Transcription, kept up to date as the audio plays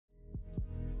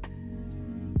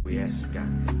Forget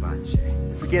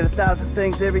 1,000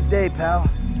 things every day, pal.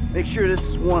 Make sure this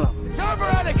is one of them. It's over,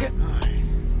 Anakin!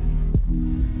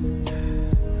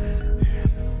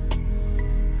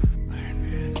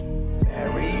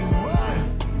 Harry,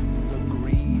 the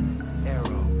Green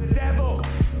Arrow. Devil!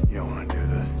 You don't want to do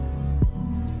this.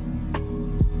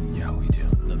 Yeah, we do.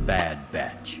 The Bad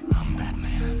Batch. I'm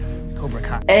Batman. Cobra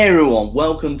Kai. Hey everyone,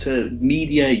 welcome to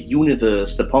Media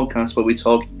Universe, the podcast where we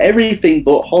talk everything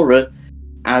but horror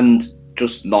and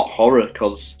just not horror,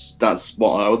 because that's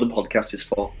what our other podcast is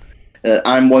for.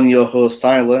 I'm one of your hosts,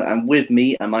 Tyler, and with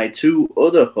me are my two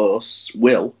other hosts,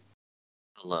 Will.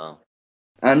 Hello.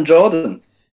 And Jordan.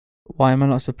 Why am I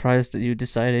not surprised that you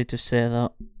decided to say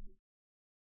that?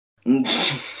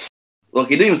 Look,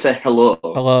 he didn't even say hello.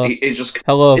 Hello. He just...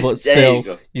 Hello, but There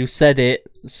still, you said it,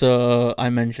 so I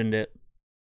mentioned it.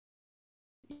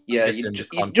 Yeah, you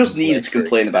just needed to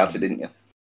complain about it, didn't you?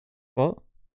 What?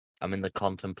 I'm in the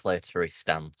contemplatory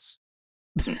stance.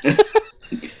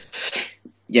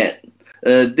 Yeah.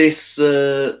 This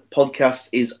podcast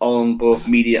is on both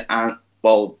media and,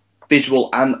 visual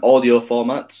and audio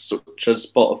formats, such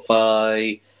as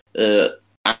Spotify,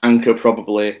 Anchor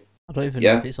probably. I don't even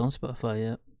know if it's on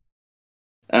Spotify yet.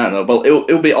 I don't know. Well,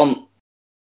 it'll be on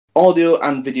audio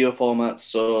and video formats,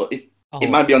 so it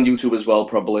might be on YouTube as well,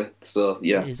 probably. So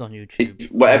yeah, It is on YouTube.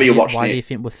 Whatever you're watching. Why do you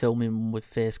think we're filming with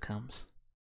face cams?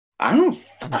 I don't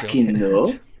fucking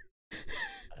know.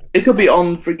 It could be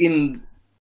on friggin'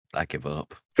 I give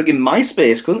up.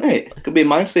 MySpace, couldn't it? It could be a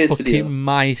MySpace Fucking video.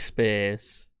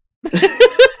 MySpace.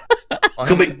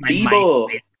 Could be Bebo.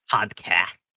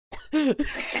 Podcast.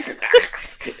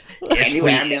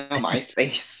 Anyway, I'm on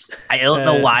MySpace. I don't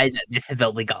know why this has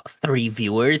only got 3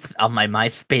 viewers on my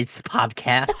MySpace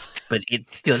podcast, but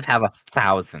it should have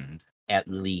 1,000 at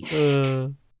least.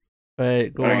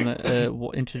 Right, go Right. on.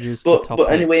 Introduce the topic.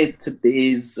 But anyway,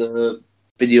 today's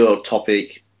video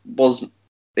topic was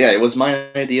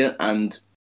my idea, and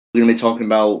we're going to be talking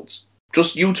about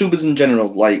just YouTubers in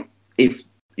general, like if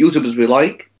YouTubers we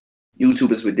like,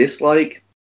 YouTubers we dislike,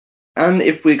 and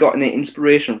if we got any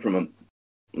inspiration from them,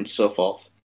 and so forth.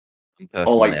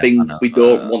 Or like things we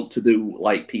don't want to do,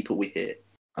 like people we hate.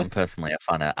 I'm personally a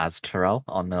fan of Azterel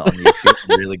on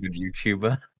YouTube, really good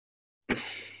YouTuber.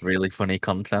 Really funny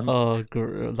content. Oh,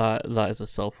 that is a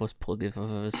selfless plug if I've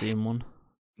ever seen one.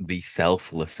 The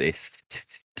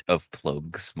selflessest of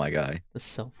plugs, my guy. The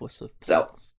selfless of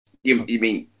plugs. You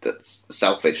mean that's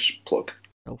selfish plug?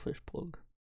 Selfish plug.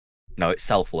 No, it's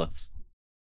selfless.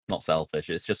 Not selfish,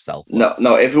 it's just selfless.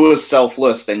 No, if it was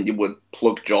selfless, then you would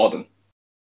plug Jordan.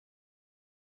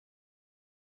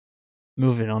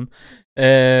 Moving on.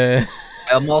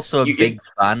 I'm also a big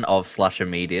fan of Slasher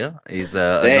Media. He's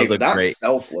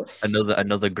selfless.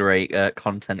 Another great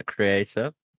content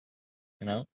creator. You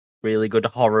know, really good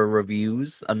horror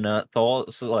reviews and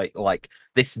thoughts. Like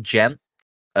this gem.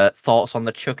 Thoughts on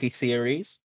the Chucky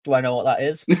series. Do I know what that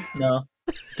is? No.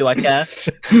 Do I care?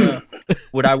 No.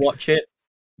 Would I watch it?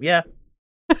 Yeah.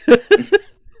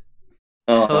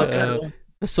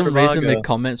 For some reason, the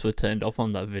comments were turned off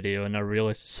on that video, and I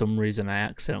realized for some reason I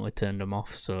accidentally turned them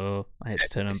off, so I had to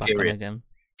turn them back on again.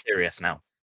 Serious now.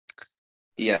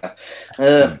 Yeah.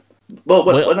 But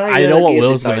when I know what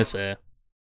Will's going to say.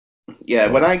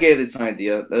 Yeah, when I gave this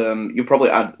idea, you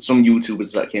probably had some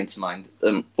YouTubers that came to mind.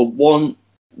 For one,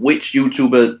 which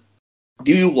YouTuber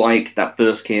do you like that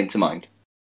first came to mind?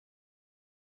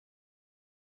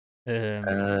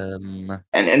 And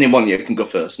anyone you can go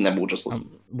first, and then we'll just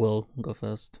listen. Will go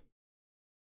first.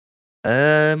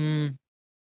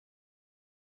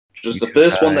 Just the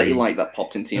first one that you like that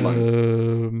popped into your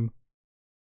mind.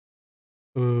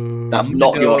 That's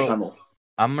not your channel.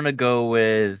 I'm gonna go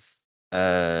with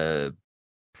probably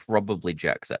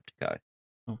Jacksepticeye.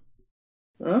 Oh.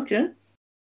 Okay.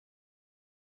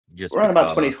 Just around about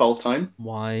 2012 time.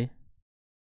 Why?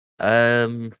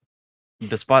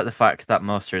 Despite the fact that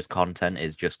most of his content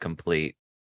is just complete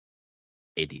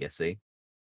idiocy.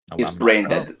 It's brain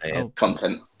dead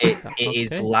content. It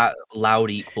is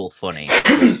loud equal funny.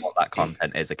 What that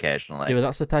content is occasionally. Yeah, but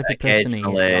that's the type of person he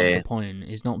is. That's the point.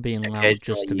 He's not being loud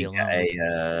just to be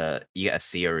loud. You get a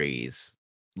series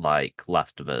like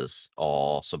Last of Us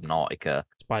or Subnautica,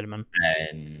 Spider-Man,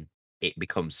 and it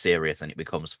becomes serious and it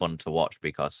becomes fun to watch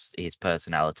because his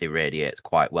personality radiates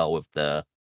quite well with the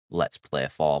Let's Play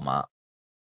format.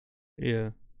 Yeah.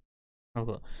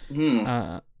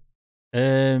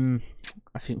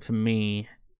 I think for me,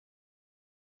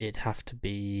 it'd have to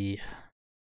be.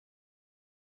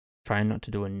 I'm trying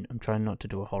not to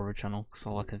do a horror channel because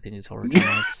all I can think is horror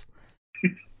channels.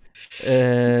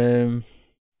 It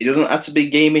doesn't have to be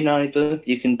gaming either.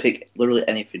 You can pick literally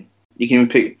anything. You can even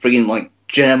pick friggin' like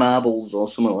J Marbles or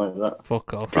something like that.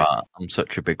 Fuck off. Right, I'm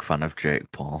such a big fan of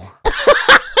Jake Paul.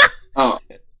 Oh.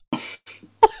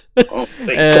 Oh,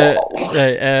 big Paul.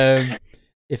 Right,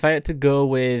 if I had to go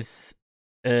with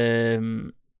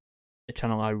a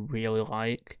channel I really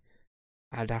like,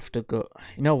 I'd have to go.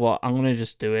 You know what? I'm gonna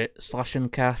just do it. Slash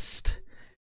and Cast.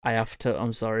 I have to.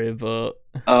 I'm sorry, but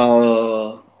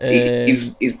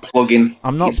he's plugging.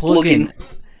 I'm not He's plugging.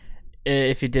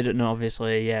 If you didn't know,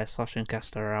 obviously, yeah, Slash and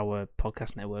Cast are our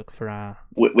podcast network for our.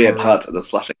 We're part of the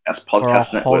Slash and Cast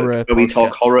podcast network, where we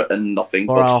talk horror and nothing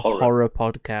for but our horror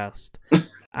podcast.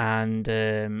 And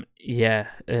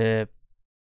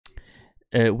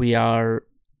we are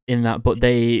in that. But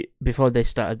before they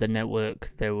started the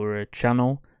network, they were a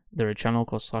channel. They're a channel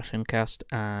called Slash and Cast,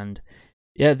 and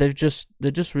yeah, they just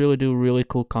really do really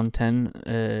cool content.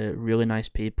 Really nice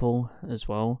people as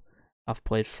well. I've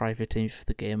played Friday 13th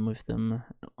the game with them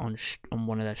on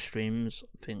one of their streams.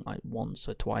 I think like once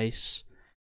or twice.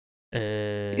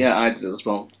 Yeah, I did as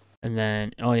well. And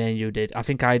then you did. I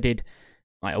think I did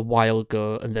like a while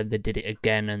ago, and then they did it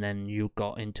again, and then you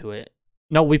got into it.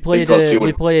 No, we played COD.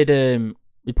 We played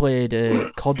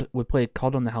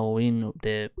COD on the Halloween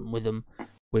update with them,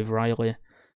 with Riley.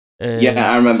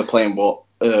 Yeah, I remember playing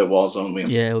Warzone with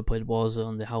him. Yeah, we played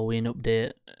Warzone, the Halloween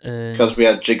update. Because we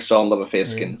had Jigsaw and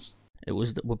Leatherface skins.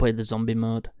 We played the zombie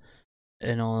mode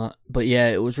and all that. But yeah,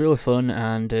 it was really fun,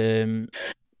 and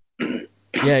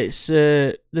yeah, it's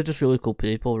they're just really cool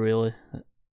people, really.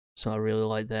 So I really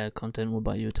like their content. What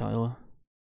about you, Tyler?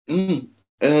 I'm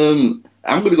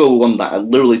gonna go with one that I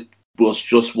literally was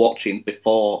just watching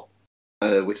before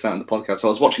we started the podcast. So I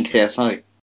was watching KSI.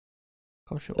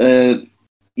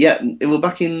 Yeah, it was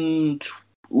back in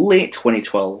late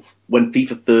 2012 when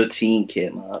FIFA 13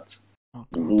 came out.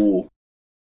 Oh,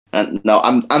 and no,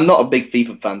 I'm not a big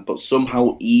FIFA fan, but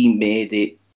somehow he made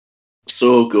it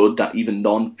so good that even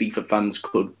non-FIFA fans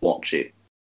could watch it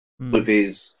with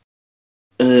his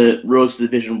Road to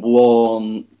Division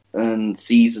 1 and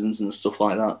seasons and stuff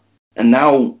like that. And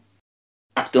now,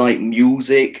 after like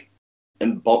music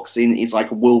and boxing, he's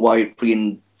like a worldwide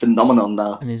freaking phenomenon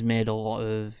now. And he's made a lot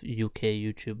of UK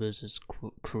YouTubers as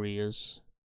careers.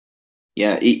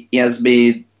 Yeah, he has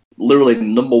made literally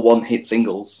 #1 hit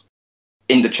singles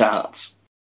in the charts.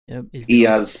 Yep,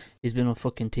 he's been on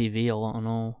fucking TV a lot and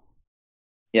all.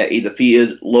 Yeah, he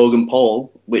defeated Logan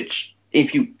Paul, which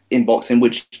if you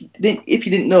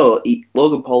didn't know,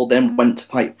 Logan Paul then went to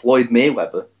fight Floyd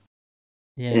Mayweather.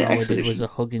 Yeah, it was a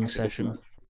hugging session.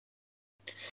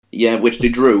 Yeah, which they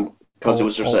drew because it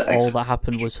was just all that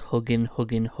happened was hugging. I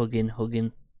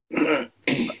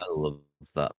love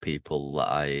that people that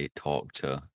I talk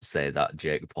to say that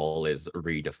Jake Paul is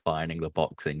redefining the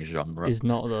boxing genre. He's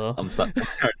not though. I'm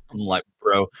like,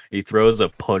 bro, he throws a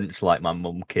punch like my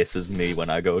mum kisses me when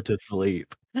I go to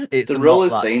sleep. It's they're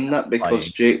always saying that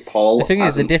because Jake Paul. The thing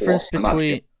is,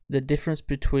 the difference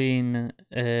between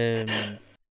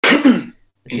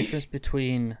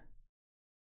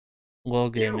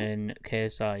Logan and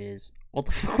KSI is, what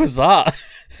the fuck was that?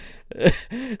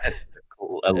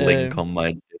 A link on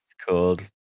my Discord.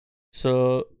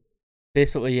 So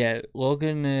basically, yeah,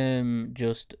 Logan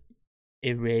just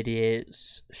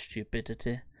irradiates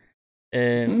stupidity.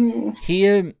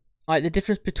 He like the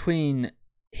difference between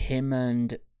him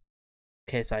and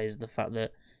KSI is the fact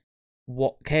that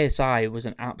what KSI was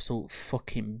an absolute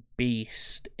fucking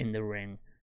beast in the ring,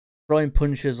 throwing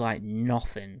punches like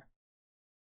nothing,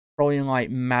 throwing like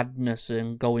madness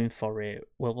and going for it,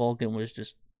 where Logan was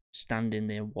just standing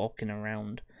there walking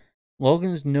around.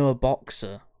 Logan's no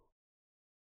boxer.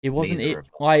 He wasn't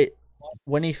like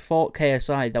when he fought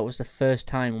KSI. That was the first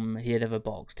time he had ever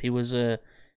boxed. He was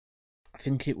I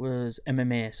think it was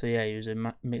MMA. So yeah, he was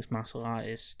a mixed martial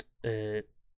artist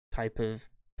type of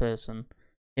person.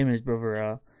 Him and his brother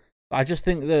are. But I just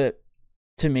think that,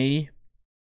 to me,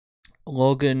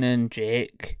 Logan and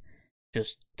Jake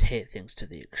just take things to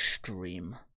the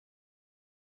extreme.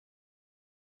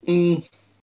 I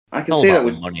can say that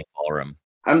with money for him.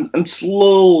 I'm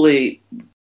slowly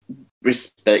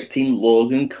respecting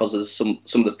Logan because of some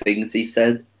of the things he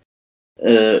said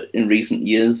in recent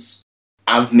years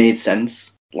have made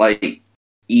sense. Like,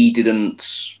 he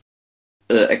didn't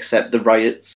accept the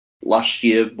riots last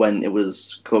year when it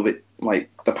was COVID, like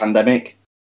the pandemic.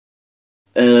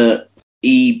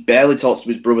 He barely talks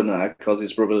to his brother now because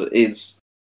his brother is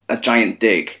a giant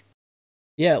dick.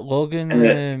 Yeah,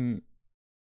 Logan.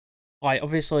 Like,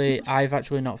 obviously, I've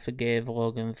actually not forgave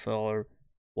Logan for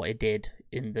what he did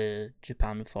in the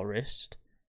Japan forest.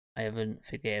 I haven't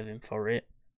forgave him for it,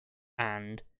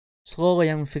 and slowly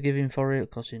I'm forgiving for it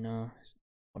because, you know,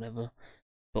 whatever.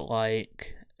 But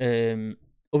like, other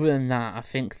than that, I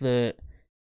think that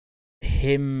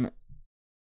him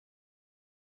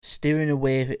steering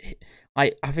away,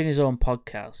 like having his own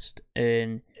podcast,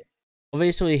 and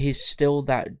obviously he's still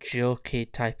that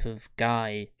jokey type of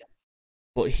guy,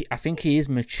 but I think he is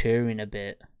maturing a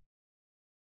bit.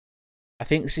 I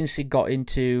think since he got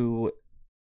into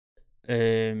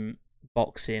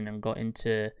boxing and got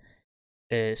into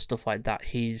stuff like that,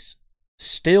 he's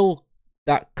still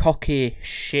that cocky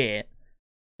shit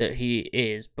that he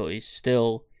is, but he's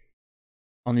still,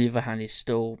 on the other hand, he's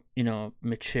still,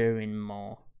 maturing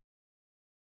more.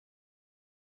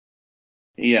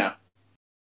 Yeah.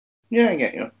 Yeah, I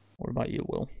get you. What about you,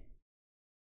 Will?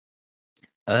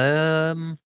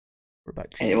 Um, What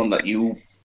about you?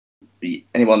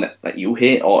 Anyone that you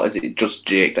hate, or is it just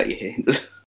Jake that you hate?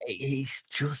 It's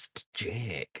just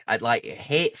Jake. I like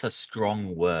hate's a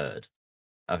strong word.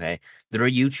 Okay, there are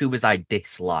YouTubers I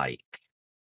dislike,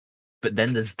 but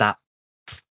then there's that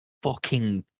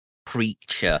fucking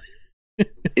preacher.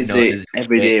 Is known it as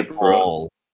everyday, Jake bro? Paul.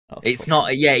 Oh, It's fuck.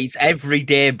 not. Yeah, it's every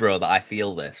day, bro, that I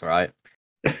feel this, right?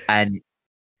 And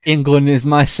England is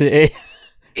my city.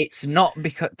 it's not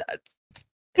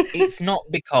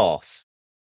because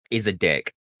he's a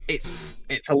dick.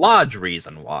 It's a large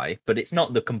reason why, but it's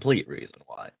not the complete reason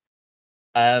why.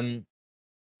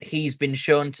 He's been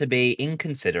shown to be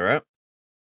inconsiderate,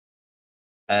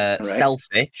 Correct.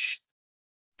 selfish,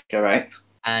 Correct.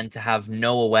 and to have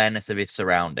no awareness of his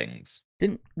surroundings.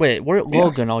 Were it Yeah.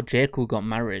 Logan or Jake who got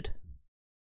married?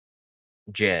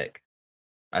 Jake,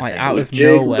 I Like think. out of Jake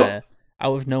who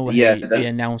nowhere, Yeah, he then-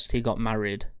 announced he got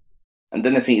married. And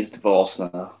then I think he's divorced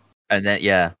now. And then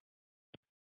yeah,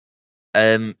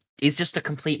 he's just a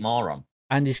complete moron.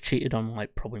 And he's cheated on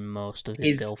like probably most of his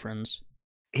His- girlfriends.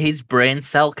 His brain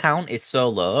cell count is so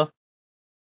low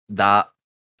that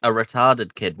a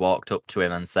retarded kid walked up to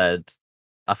him and said,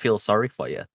 "I feel sorry for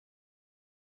you."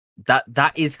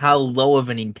 That is how low of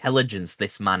an intelligence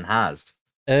this man has.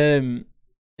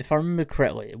 If I remember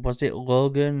correctly, was it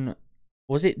Logan?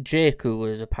 Was it Jake who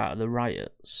was a part of the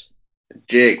riots?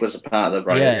 Jake was a part of the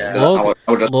riots. Yeah, but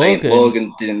I was just saying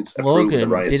Logan didn't approve of the Logan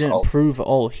riots. didn't approve at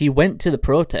all. He went to the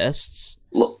protests.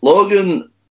 Logan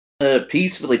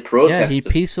peacefully protested. Yeah, he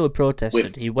peacefully protested.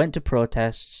 with- He went to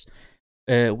protests,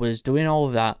 was doing all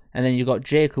of that, and then you got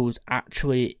Jake who was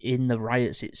actually in the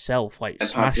riots itself, like and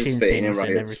smashing participating in things and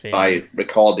riots everything. by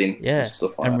recording Yeah, and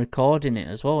stuff like and that. recording it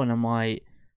as well. And I'm like,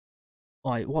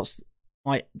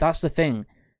 that's the thing.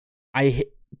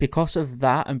 Because of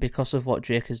that, and because of what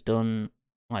Jake has done,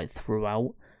 like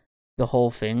throughout the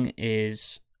whole thing,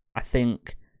 is I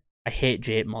think I hate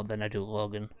Jake more than I do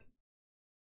Logan.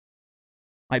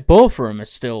 Like both of them are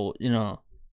still,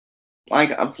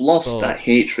 Like I've lost Oh. that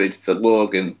hatred for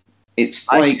Logan. It's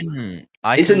like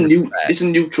it's a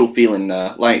neutral feeling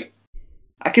there. Like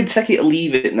I can take it or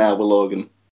leave it now with Logan.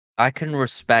 I can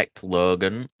respect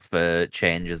Logan for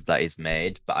changes that he's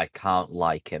made, but I can't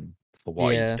like him for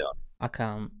what he's Yeah. done. I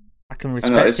can I know,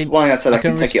 respect it's him. why I said I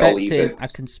can take it or respect leave him. it. I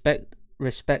can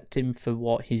respect him for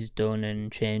what he's done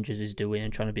and changes he's doing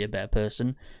and trying to be a better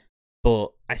person.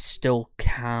 But I still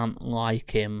can't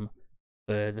like him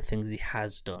for the things he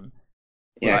has done.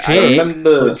 Yeah, But I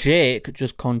remember. But Jake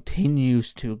just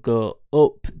continues to go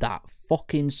up that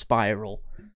fucking spiral.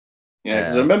 Yeah,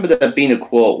 because I remember there being a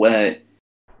quote where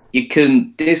you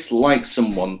can dislike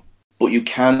someone, but you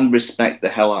can respect the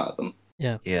hell out of them.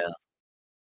 Yeah. Yeah.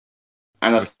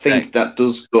 And I Respect. think that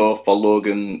does go for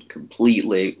Logan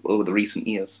completely over the recent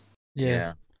years.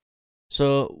 Yeah.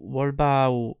 So, what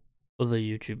about other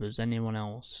YouTubers? Anyone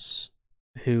else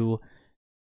who...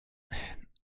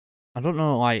 I don't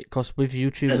know, like, because with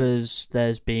YouTubers,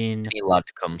 there's been... Any lad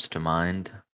comes to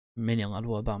mind. Mini Lad,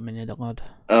 what about Mini Lad?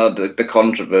 The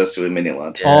controversy with Mini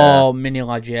Lad. Yeah. Oh, Mini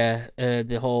Lad, yeah.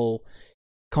 The whole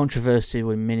controversy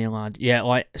with Mini Lad. Yeah,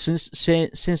 like, since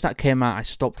that came out, I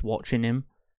stopped watching him.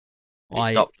 He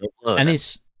Like, stopped uploading. and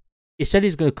he said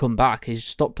he's going to come back. He's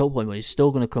stopped uploading, but he's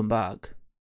still going to come back.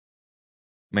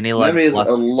 Many There is lads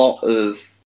a lot of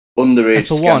And underage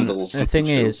for one, scandals. the thing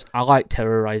is, I like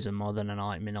Terrorizer more than I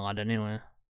like Mini Lad anyway.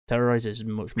 Terrorizer is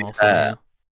much more fair. fun.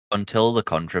 until the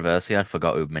controversy, I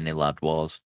forgot who Mini Lad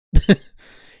was.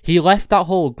 He left that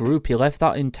whole group. He left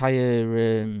that entire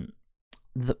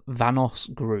the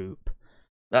Vanos group.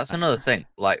 That's another thing.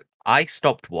 Like, I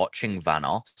stopped watching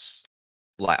Vanos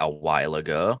like a while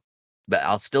ago, but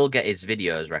I'll still get his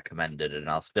videos recommended and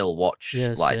I'll still watch Yeah,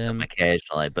 them same.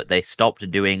 occasionally. But they stopped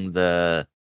doing the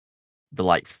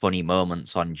like funny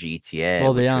moments on GTA.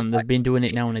 Well, they which are. was, They've like, been doing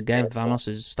it now and again. staple. Vanos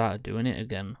has started doing it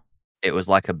again. It was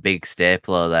like a big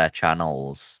staple of their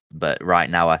channels, but right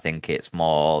now I think it's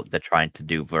more they're trying to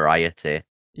do variety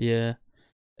Yeah.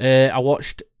 I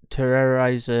watched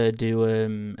Terrorizer do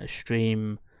a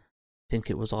stream. I think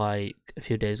it was like a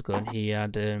few days ago, and he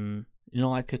had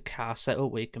like a car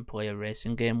setup where you can play a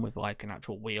racing game with like an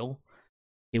actual wheel.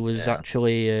 He was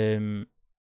actually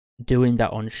doing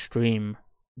that on stream,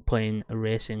 playing a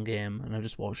racing game, and I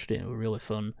just watched it. It was really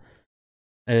fun.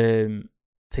 I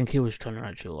think he was trying to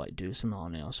actually like do something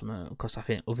on it or something, because I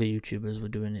think other YouTubers were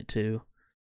doing it too.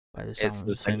 By the sounds It's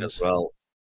the of thing things. as well.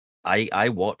 I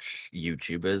watch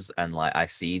YouTubers and like I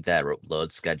see their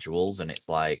upload schedules and it's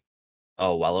like,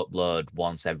 oh, I'll upload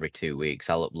once every 2 weeks.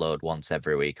 I'll upload once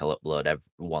every week. I'll upload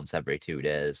once every 2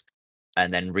 days.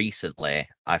 And then recently,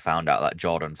 I found out that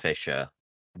Jordan Fisher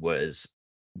was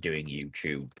doing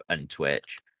YouTube and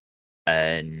Twitch,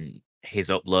 and his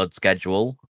upload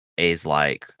schedule is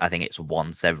like, I think it's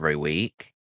once every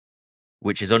week,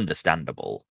 which is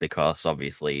understandable because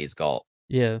obviously he's got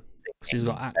Yeah, because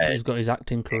he's got his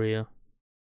acting career.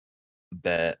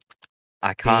 but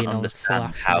I can't Being on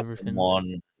understand Flash and how everything.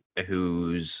 someone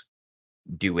who's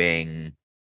doing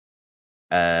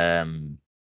um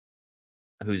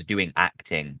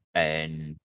acting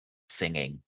and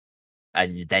singing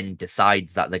and then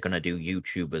decides that they're going to do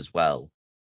YouTube as well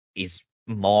is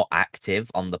more active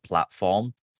on the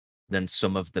platform than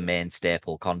some of the main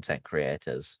staple content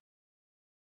creators.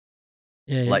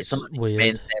 Yeah, Like it's some of the main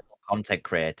weird. staple content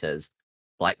creators,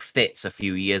 like Fitz a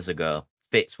few years ago.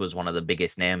 Fitz was one of the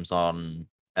biggest names on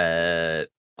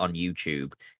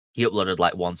YouTube. He uploaded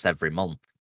like once every month,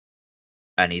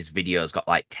 and his videos got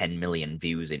like 10 million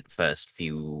views in first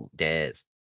few days.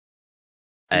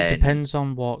 It And depends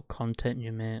on what content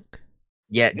you make.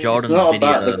 yeah, It's Jordan's not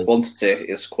about the videos, quantity;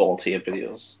 it's quality of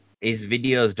videos. his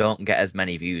videos don't get as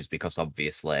many views because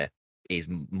obviously he's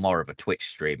more of a Twitch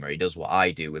streamer. He does what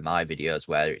I do with my videos,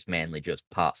 where it's mainly just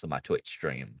parts of my Twitch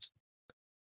streams,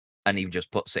 and he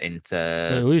just puts it into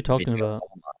Wait, who are you talking video about?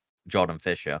 format. Jordan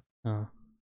Fisher. Oh.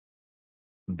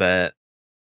 But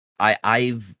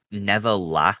I've never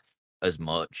laughed as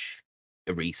much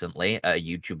recently at a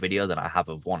YouTube video than I have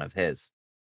of one of his.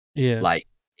 Yeah. Like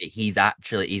he's got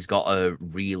a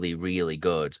really, really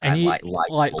good And and you like like,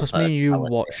 likable because you've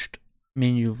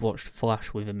personality. watched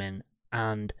Flash with him in,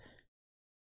 and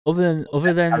other than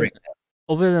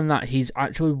that, he's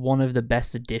actually one of the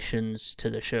best additions to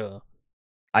the show.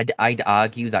 I'd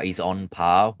argue that he's on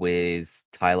par with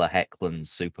Tyler Hoechlin's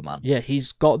Superman. Yeah,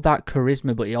 he's got that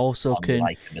charisma, but he also on can.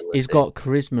 likability. He's got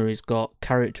charisma. He's got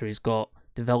character. He's got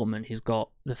development. He's got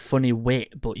the funny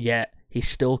wit, but yet he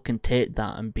still can take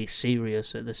that and be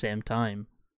serious at the same time.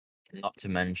 Not to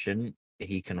mention,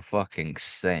 he can fucking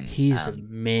sing. He's and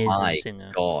amazing my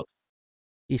singer. God,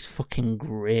 He's fucking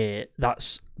great.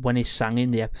 That's when he sang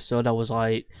in the episode. I was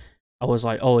like,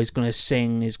 oh, he's gonna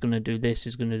sing. He's gonna do this.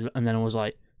 He's gonna do, and then I was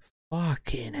like,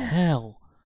 fucking hell.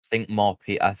 I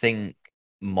think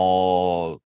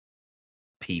more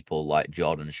people like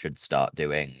Jordan should start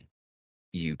doing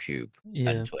YouTube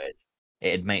and Twitch.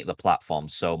 It'd make the platform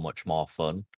so much more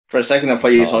fun. For a second, I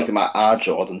thought you were talking about our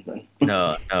Jordan then.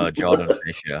 No, Jordan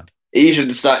Fisher. He should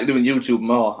have started doing YouTube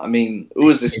more. I mean, who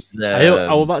is this? I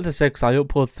was about to say, because I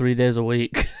upload 3 days a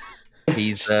week.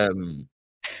 He's really,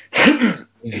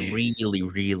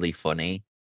 really funny,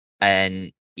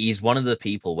 and he's one of the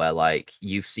people where like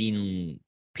you've seen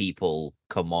people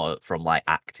come out from like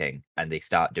acting and they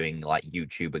start doing like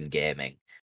YouTube and gaming,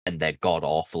 and they're god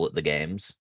awful at the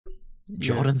games.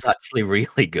 Jordan's actually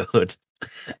really good,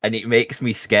 and it makes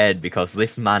me scared because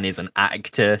this man is an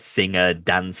actor, singer,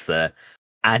 dancer,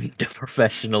 and a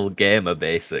professional gamer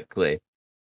basically.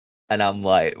 And I'm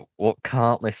like, what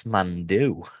can't this man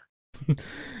do?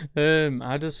 I'm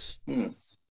gonna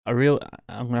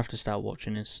have to start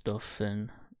watching his stuff and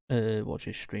watch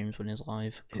his streams when he's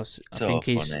live, because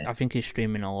I think he's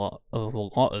streaming a lot of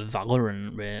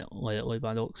Valorant lately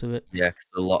by the looks of it. Yeah, because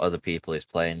a lot of the people he's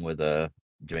playing with are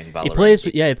doing Valorant.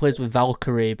 He plays with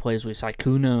Valkyrie, he plays with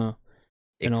Sykkuno.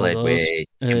 He played with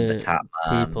Tim the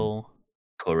Tatman, people.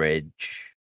 Courage.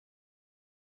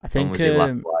 I think when was his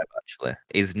last live actually?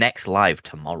 His next live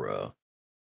tomorrow.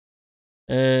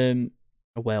 Live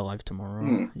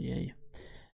tomorrow. Yeah.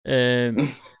 And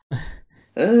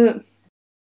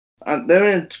there are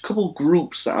a couple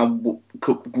groups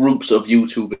groups of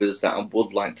YouTubers that I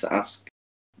would like to ask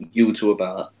you two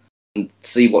about and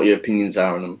see what your opinions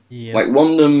are on them. Yeah. Like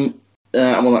one of them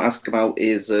I want to ask about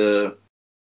is I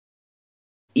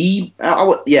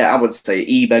would say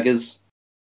e-beggars.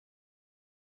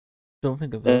 Don't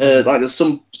think of that. Like there's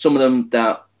some of them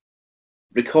that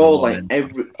record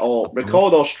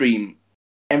record or stream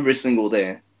every single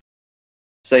day,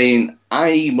 saying,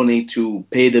 I need money to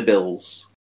pay the bills,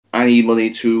 I need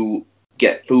money to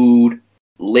get food,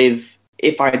 live.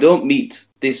 If I don't meet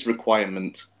this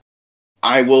requirement,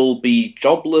 I will be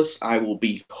jobless. I will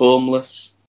be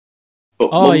homeless.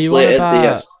 But months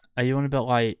later, are you on about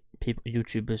like people,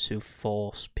 YouTubers who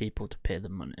force people to pay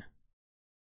them money?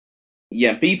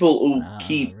 yeah, people who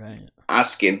keep right.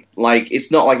 asking, like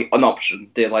it's not like an option.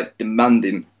 They're like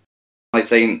demanding, like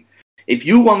saying, if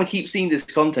you want to keep seeing this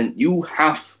content, you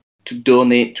have to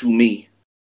donate to me.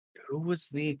 Who was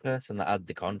the person that had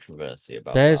the controversy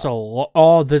about There's that? a lot.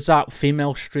 Oh, there's that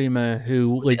female streamer who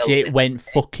Was it legit Olivia? went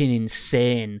fucking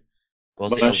insane.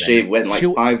 Was it But she Olivia? went like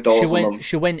 $5 a month.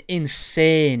 She went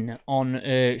insane on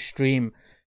stream,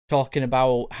 talking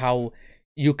about how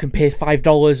you can pay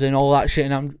 $5 and all that shit,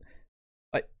 and I'm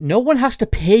like, no one has to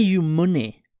pay you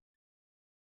money.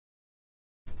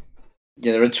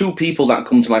 Yeah, there are two people that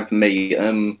come to mind for me.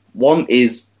 One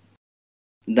is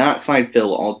Dark Side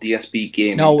Phil or DSP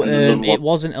Gaming. No, and another it one...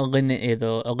 wasn't Alinity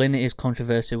though. Alinity's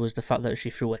controversy was the fact that she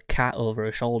threw a cat over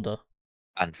her shoulder.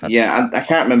 Yeah, I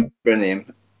can't remember her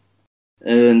name.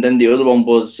 And then the other one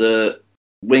was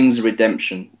Wings of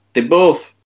Redemption. They're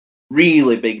both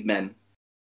really big men.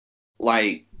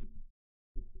 Like,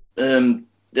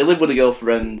 they live with their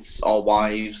girlfriends or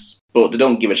wives, but they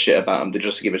don't give a shit about them. They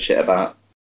just give a shit about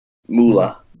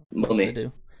moolah, money. They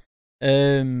do.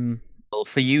 Well,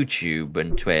 for YouTube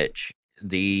and Twitch,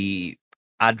 the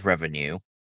ad revenue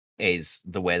is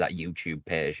the way that YouTube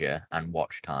pays you and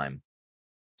watch time.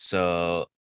 So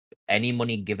any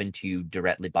money given to you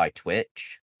directly by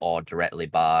Twitch or directly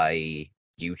by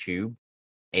YouTube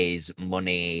is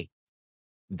money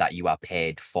that you are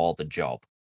paid for the job,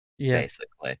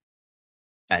 basically.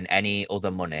 And any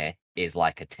other money is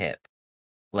like a tip.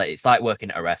 Like it's like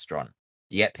working at a restaurant.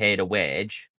 You get paid a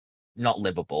wage, not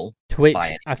livable. Twitch,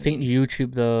 I think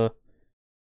YouTube though.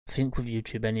 I think with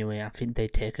YouTube anyway, I think they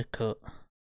take a cut.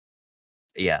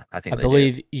 Yeah, I think I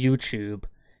believe YouTube.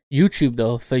 YouTube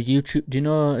though, for YouTube, do you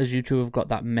know as YouTube have got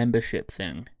that membership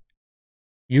thing?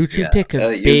 YouTube take a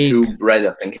big YouTube Red,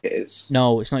 I think it is.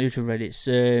 No, it's not YouTube Red. It's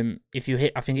if you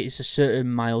hit, I think it's a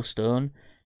certain milestone,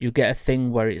 you get a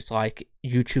thing where it's like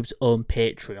YouTube's own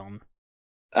Patreon.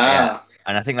 Yeah.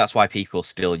 And I think that's why people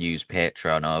still use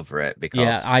Patreon over it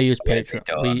because I use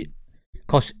Patreon.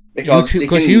 Because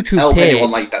YouTube take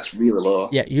anyone like that's really low.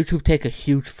 Yeah, YouTube take a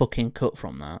huge fucking cut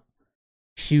from that.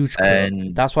 Huge cut.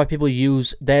 That's why people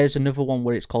use. There's another one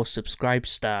where it's called Subscribe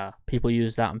Star. People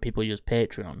use that, and people use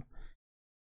Patreon.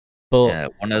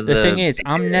 But the thing is,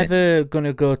 I'm never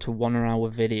gonna go to 1 hour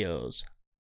videos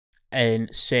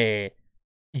and say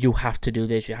you have to do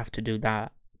this, you have to do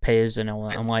that, pay us and all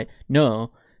that. I'm like,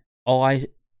 no.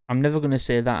 I'm never gonna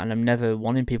say that, and I'm never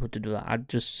wanting people to do that. I'd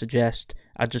just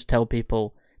tell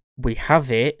people we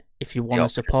have it if you want to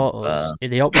support us.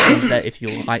 The option is there if you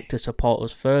would like to support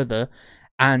us further,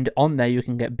 and on there you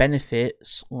can get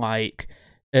benefits like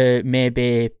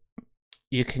maybe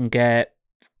you can get,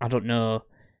 I don't know,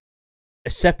 a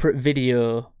separate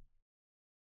different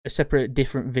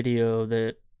video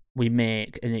that we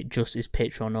make, and it just is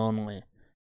Patreon only.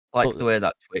 Like the way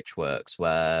that Twitch works,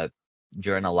 where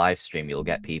during a live stream you'll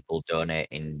get people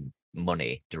donating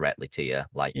money directly to you.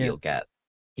 Like you'll get,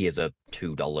 here's a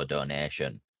 $2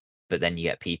 donation, but then you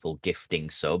get people gifting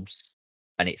subs,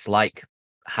 and it's like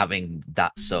having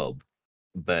that sub,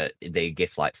 but they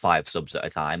gift like 5 subs at a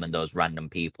time, and those random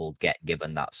people get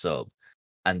given that sub,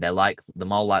 and they're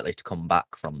more likely to come back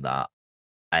from that,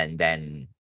 and then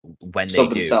when they do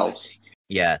themselves.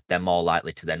 Yeah, they're more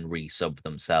likely to then resub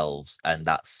themselves, and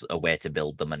that's a way to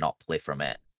build the monopoly from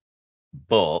it.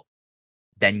 But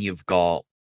then you've got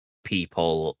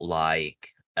people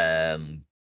like Amaranth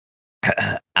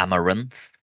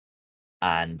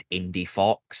and Indie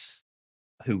Fox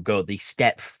who go the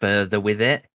step further with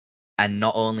it, and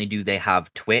not only do they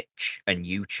have Twitch and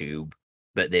YouTube,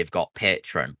 but they've got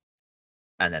Patreon,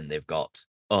 and then they've got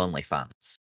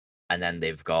OnlyFans, and then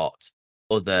they've got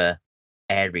other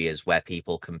areas where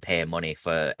people can pay money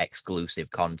for exclusive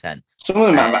content. Some of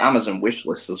them have Amazon wish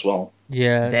lists as well.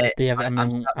 Yeah, they have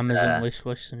Amazon wish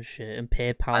lists and shit, and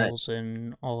PayPal's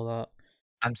and all that.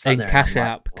 And Cash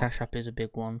App. Cash App is a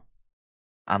big one.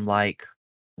 I'm like,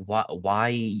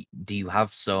 why do you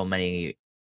have so many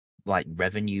like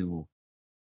revenue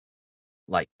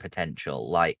like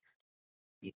potential? Like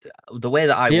the way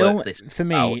that I work this for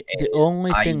me, the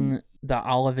only thing that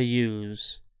I'll ever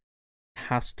use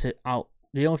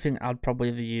the only thing I'd probably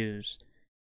ever use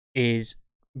is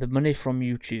the money from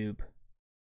YouTube,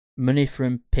 money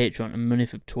from Patreon, and money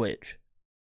from Twitch.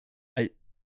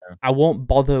 I won't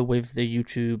bother with the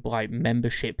YouTube like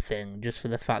membership thing, just for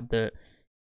the fact that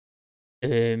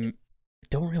I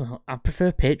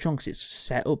prefer Patreon because it's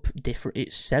set up different.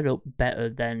 It's set up better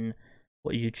than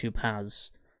what YouTube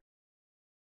has.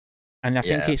 And I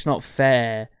think Yeah. it's not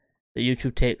fair that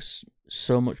YouTube takes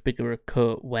so much bigger a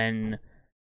cut when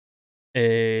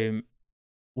I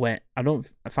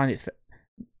find it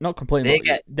not completely.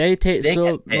 They take They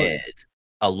so get paid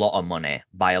a lot of money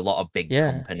by a lot of big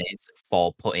companies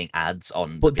for putting ads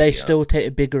on. But the they video. still take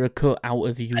a bigger a cut out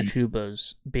of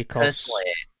YouTubers because.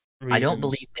 Personally, I don't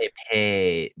believe they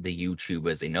pay the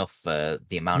YouTubers enough for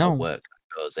the amount of work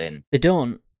that goes in. They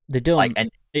don't. Like, and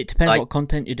it depends what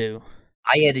content you do.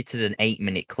 I edited an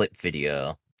 8-minute clip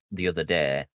video the other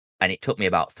day, and it took me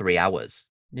about 3 hours.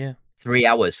 Yeah. 3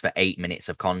 hours for 8 minutes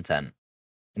of content.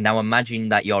 Now imagine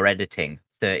that you're editing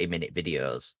 30-minute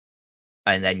videos,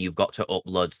 and then you've got to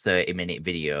upload 30-minute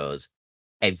videos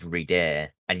every day,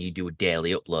 and you do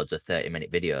daily uploads of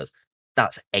 30-minute videos.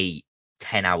 That's 8-10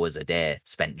 hours a day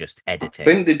spent just editing.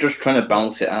 I think they're just trying to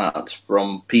balance it out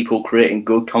from people creating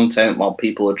good content while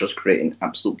people are just creating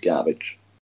absolute garbage.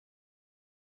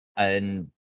 And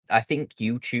I think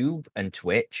YouTube and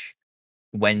Twitch,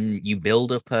 when you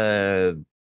build up a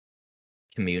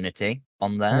community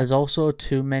on there, And there's also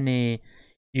too many.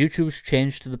 YouTube's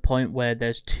changed to the point where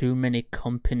there's too many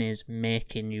companies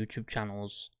making YouTube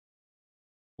channels.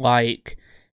 Like,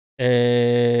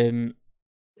 Netflix,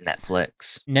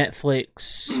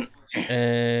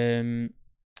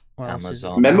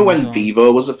 Amazon. Remember when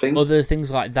Vivo was a thing? Other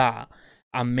things like that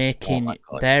are making.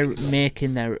 They're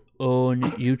making their own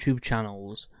YouTube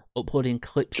channels, uploading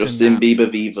clips. Justin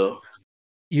Bieber Vivo.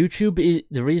 YouTube is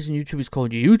the reason YouTube is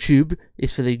called YouTube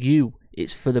is for the you.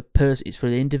 It's for the person. It's for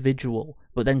the individual.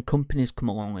 But then companies come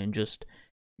along and just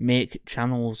make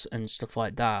channels and stuff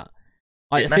like that.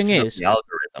 Like, the thing is,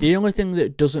 the only thing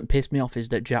that doesn't piss me off is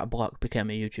that Jack Black became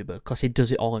a YouTuber because he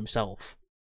does it all himself.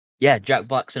 Yeah, Jack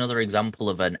Black's another example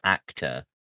of an actor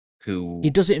who he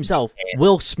does it himself.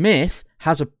 Will Smith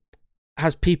has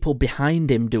people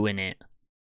behind him doing it.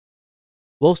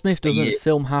 Will Smith doesn't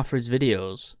film half of his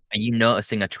videos. Are you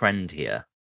noticing a trend here?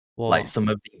 What? Like some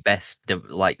of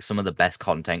the best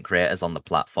content creators on the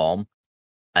platform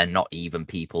are not even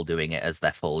people doing it as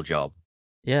their full job.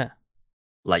 Yeah.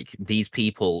 Like, these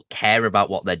people care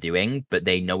about what they're doing, but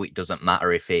they know it doesn't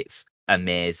matter if it's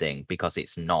amazing because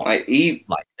it's not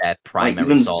their primary.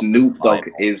 Even Snoop Dogg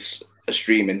is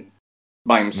streaming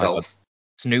by himself.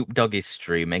 Snoop Dogg is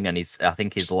streaming, and I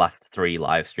think his last 3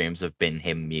 live streams have been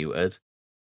him muted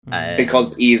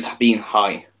because he's being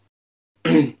high.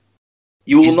 You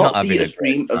will not see a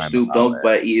stream of Snoop Dogg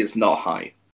where he is not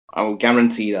high. I will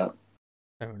guarantee that.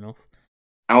 Fair enough.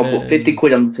 I'll put 50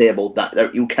 quid on the table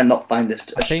that you cannot find a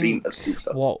stream of Snoop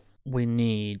Dogg. What we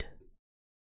need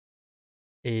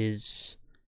is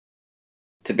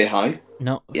to be high.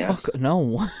 No, yes. Fuck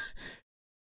no.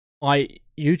 Like,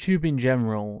 YouTube in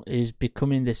general is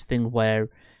becoming this thing where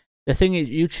the thing is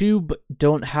YouTube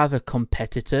don't have a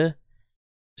competitor,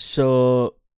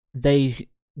 so they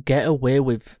get away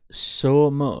with so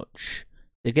much.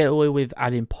 They get away with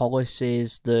adding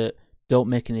policies that don't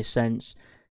make any sense.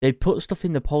 They put stuff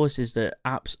in the policies that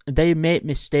they make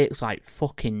mistakes like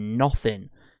fucking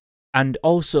nothing. And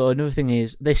also, another thing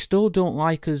is, they still don't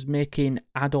like us making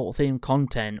adult-themed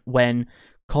content when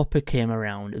Copper came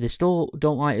around. They still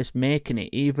don't like us making it,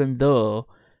 even though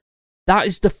that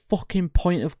is the fucking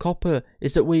point of Copper,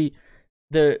 is that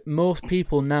most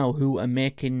people now who are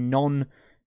making non-adult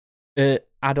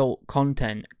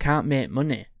content can't make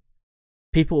money.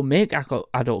 People who make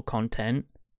adult content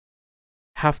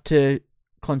have to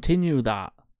continue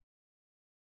that.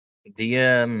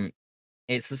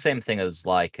 It's the same thing as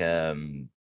like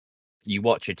you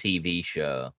watch a TV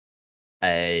show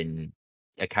and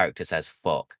a character says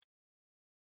fuck.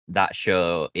 That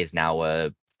show is now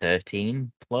a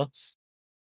 13 plus,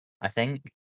 I think.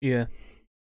 Yeah.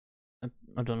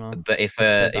 I don't know. But if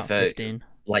 15.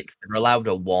 Like they're allowed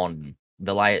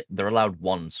they're allowed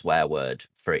one swear word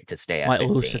for it to stay at like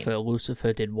 15.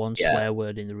 Lucifer did one swear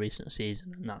word in the recent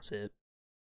season, and that's it.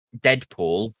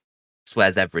 Deadpool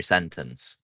swears every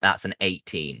sentence. That's an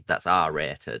 18. That's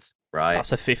R-rated, right?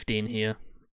 That's a 15 here.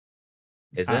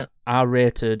 Is it?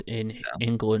 R-rated in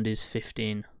England is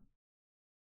 15.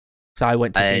 So I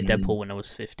went to see Deadpool when I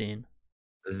was 15.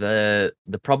 The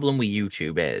problem with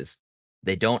YouTube is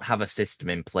they don't have a system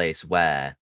in place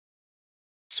where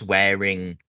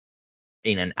swearing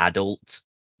in an adult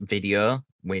video,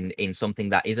 when in something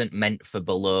that isn't meant for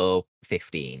below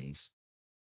 15s,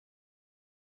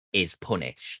 is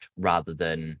punished rather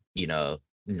than,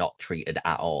 not treated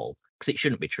at all. Because it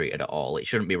shouldn't be treated at all. It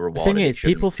shouldn't be rewarded. The thing is,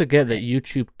 people forget that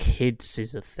YouTube Kids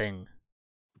is a thing.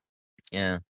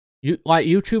 Yeah.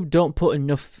 YouTube don't put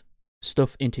enough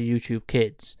stuff into YouTube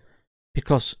Kids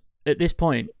because at this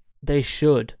point they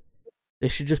should. They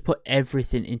should just put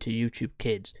everything into YouTube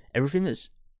Kids. Everything that's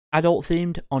adult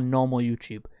themed on normal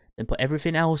YouTube. Then put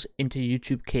everything else into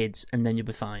YouTube Kids, and then you'll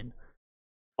be fine.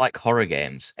 Like horror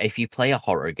games. If you play a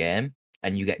horror game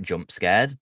and you get jump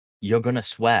scared, you're gonna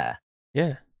swear.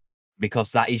 Yeah.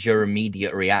 Because that is your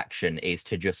immediate reaction, is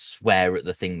to just swear at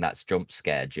the thing that's jump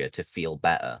scared you to feel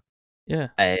better. Yeah.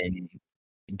 And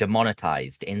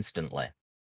demonetized instantly.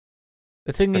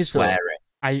 The thing For is, though,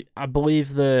 swearing. I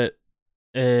believe that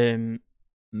they're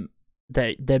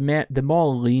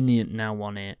more lenient now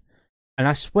on it, and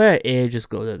I swear ages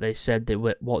ago that they said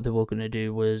what they were going to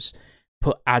do was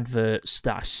put adverts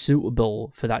that are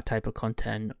suitable for that type of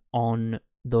content on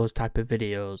those type of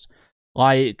videos,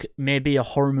 like maybe a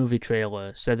horror movie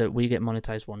trailer. So that we get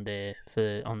monetized one day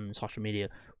on social media,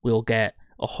 we'll get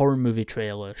a horror movie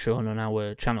trailer shown on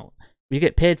our channel. We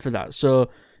get paid for that. So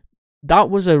that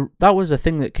was a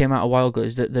thing that came out a while ago.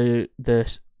 Is that the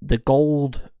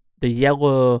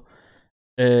yellow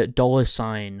dollar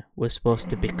sign was supposed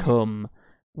to become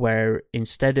where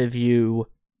instead of you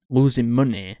losing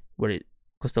money,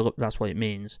 because that's what it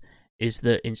means, is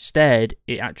that instead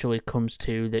it actually comes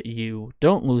to that you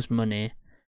don't lose money,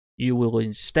 you will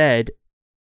instead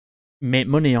make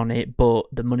money on it, but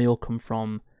the money will come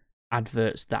from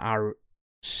adverts that are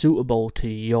suitable to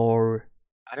your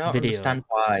I don't video. understand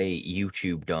why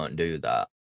YouTube don't do that.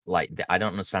 Like, I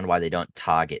don't understand why they don't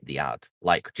target the ad.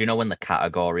 Like, do you know when the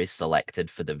category is selected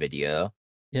for the video?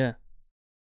 Yeah.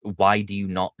 Why do you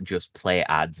not just play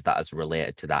ads that is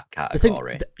related to that I think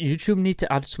category? YouTube need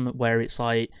to add something where it's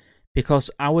like,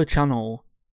 because our channel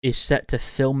is set to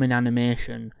film and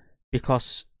animation,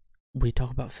 because we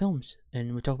talk about films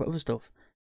and we talk about other stuff,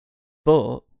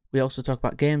 but we also talk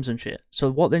about games and shit.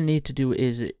 So what they need to do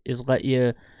is let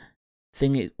you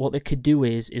what they could do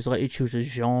is let you choose a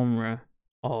genre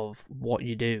of what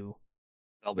you do.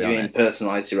 I'll be You mean honest.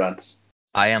 personalise your ads?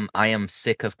 I am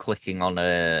sick of clicking on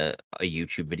a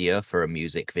YouTube video for a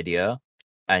music video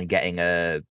and getting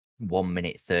a 1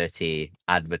 minute 30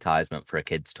 advertisement for a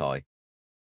kid's toy.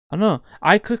 I know.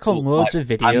 I click on loads of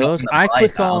videos. I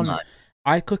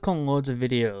click on loads of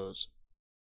videos,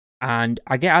 and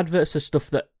I get adverts for stuff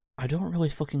that I don't really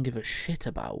fucking give a shit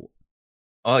about.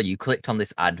 Oh, you clicked on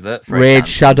this advert for Raid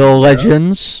Shadow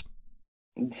Legends.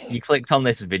 You clicked on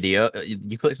this video.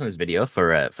 You clicked on this video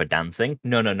for dancing.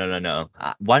 No.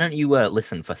 Why don't you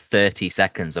listen for 30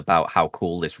 seconds about how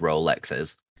cool this Rolex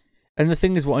is? And the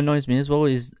thing is, what annoys me as well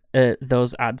is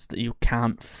those ads that you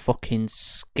can't fucking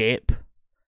skip.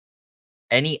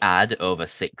 Any ad over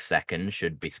 6 seconds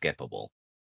should be skippable.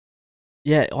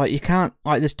 Yeah, like you can't.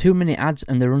 Like, there's too many ads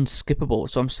and they're unskippable.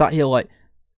 So I'm sat here like,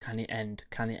 can it end?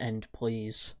 Can it end,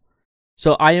 please?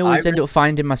 So I always end up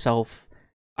finding myself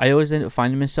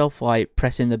like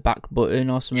pressing the back button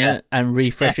or something and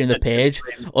refreshing the page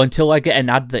until I get an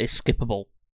ad that is skippable.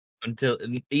 Until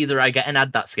either I get an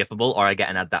ad that's skippable or I get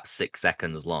an ad that's 6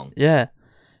 seconds long. Yeah.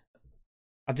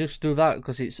 I just do that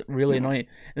because it's really annoying.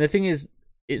 And the thing is,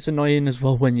 it's annoying as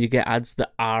well when you get ads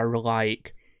that are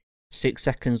like 6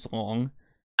 seconds long.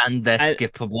 And they're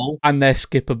skippable.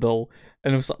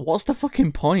 And I was like, what's the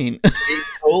fucking point? It's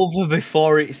over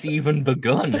before it's even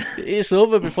begun. It's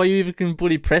over before you even can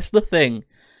bloody press the thing.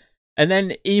 And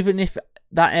then even if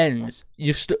that ends,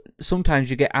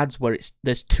 sometimes you get ads where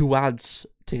there's two ads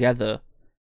together.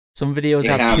 Some videos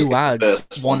have two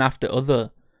ads, one after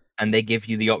other. And they give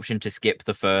you the option to skip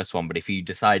the first one, but if you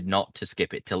decide not to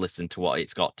skip it to listen to what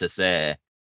it's got to say,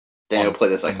 then it'll play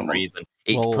the second one.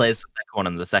 It plays the second one,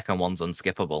 and the second one's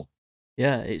unskippable.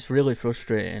 Yeah, it's really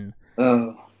frustrating.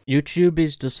 Oh. YouTube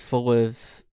is just full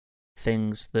of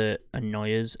things that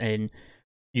annoy us, and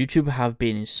YouTube have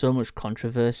been in so much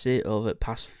controversy over the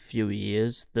past few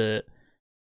years that,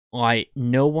 like,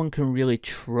 no one can really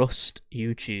trust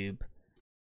YouTube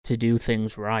to do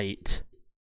things right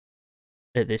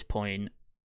at this point.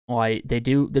 Like, they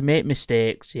make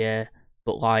mistakes, yeah,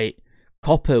 but like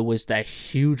Copper was their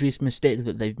hugest mistake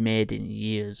that they've made in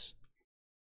years.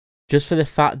 Just for the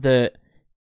fact that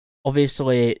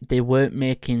obviously they weren't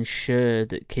making sure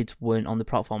that kids weren't on the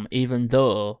platform, even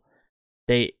though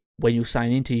when you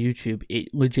sign into YouTube,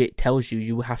 it legit tells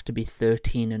you have to be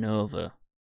 13 and over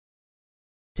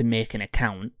to make an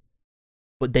account.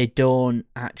 But they don't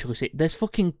actually say. There's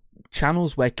fucking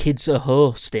channels where kids are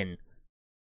hosting.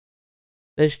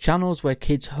 There's channels where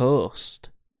kids host.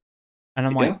 And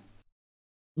I'm like,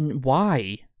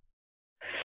 why?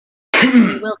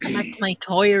 Welcome back to my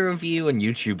toy review. And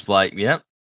YouTube's like, yep,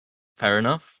 fair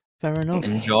enough. Fair enough.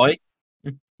 Enjoy.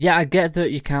 Yeah, I get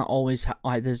that you can't always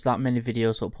there's that many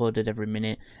videos uploaded every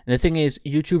minute. And the thing is,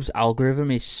 YouTube's algorithm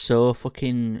is so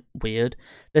fucking weird.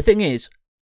 The thing is,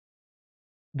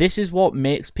 this is what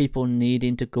makes people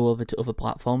needing to go over to other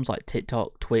platforms like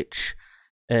TikTok, Twitch,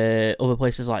 other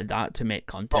places like that to make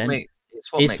content.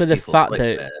 It's for the fact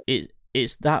that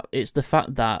it's the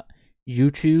fact that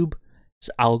YouTube's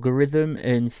algorithm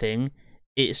and thing,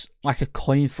 it's like a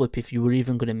coin flip if you were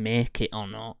even going to make it or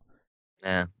not.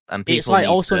 Yeah, and it's like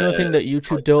also another thing that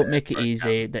YouTube don't make it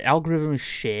easy. The algorithm is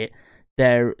shit.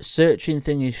 Their searching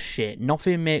thing is shit.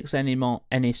 Nothing makes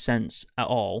any sense at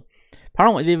all.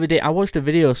 Apparently, the other day I watched a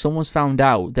video. Someone's found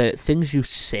out that things you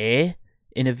say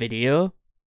in a video,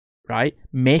 right,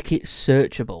 make it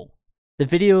searchable. The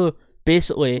video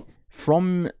basically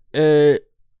from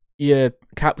your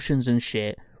captions and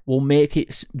shit will make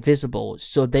it visible.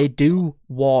 So they do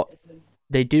what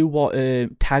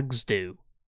tags do.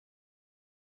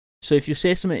 So if you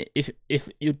say something, if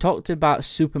you talked about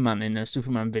Superman in a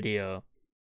Superman video,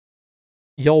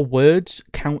 your words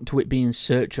count to it being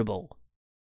searchable.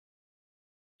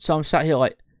 So I'm sat here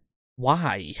like,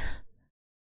 why?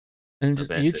 And so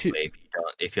basically,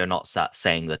 if you're not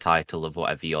saying the title of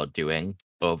whatever you're doing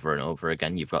over and over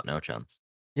again, you've got no chance.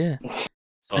 Yeah.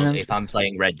 So if I'm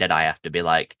playing Red Dead, I have to be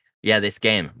like, yeah, this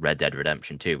game, Red Dead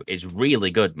Redemption 2, is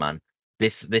really good, man.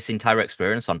 This entire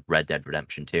experience on Red Dead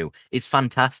Redemption 2 is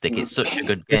fantastic. It's such a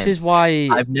good game. This is why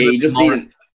you just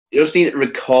need a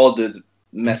recorded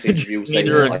message of you saying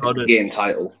like the game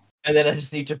title. And then I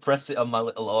just need to press it on my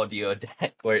little audio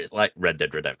deck where it's like Red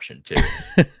Dead Redemption 2.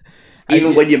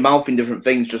 Even when you're mouthing different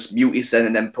things, just mute your send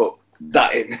and then put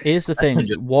that in. Here's the thing: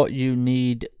 what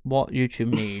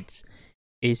YouTube needs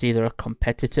is either a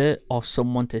competitor or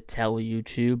someone to tell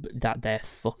YouTube that they're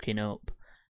fucking up.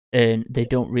 And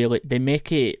they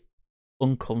make it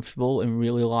uncomfortable and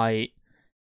really like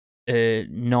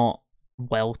not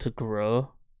well to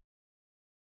grow.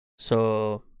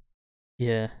 So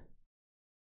yeah.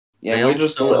 Yeah, we're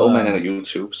just little men on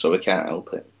YouTube, so we can't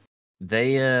help it.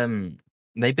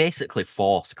 They basically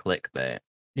force clickbait.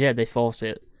 Yeah, they force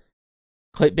it.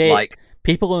 Clickbait. Like,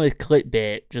 people only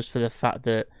clickbait just for the fact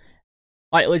that,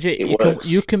 like, legit,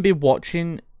 you can be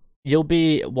watching. You'll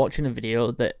be watching a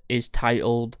video that is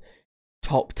titled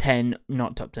 "Top 10,"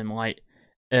 not top 10. Like,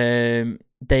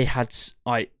 they had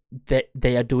like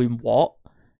they are doing what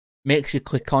makes you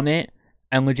click on it,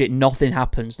 and legit nothing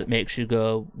happens that makes you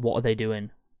go, "What are they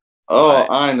doing?" Oh, right.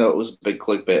 I know it was a big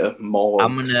clickbaiter.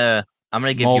 I'm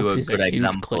gonna give you a good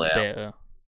example here.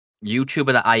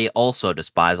 YouTuber that I also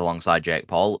despise alongside Jake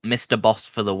Paul, Mr. Boss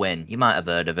for the Win. You might have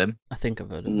heard of him. I think I've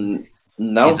heard of him.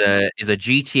 No, he's a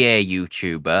GTA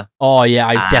YouTuber. Oh yeah,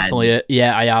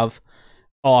 I have.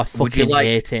 Oh, I fucking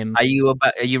hate him. Are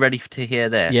you ready to hear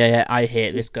this? Yeah, I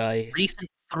hate this guy. Recent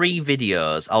 3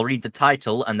 videos. I'll read the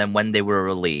title and then when they were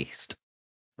released.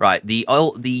 Right, the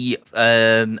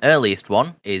earliest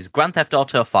one is Grand Theft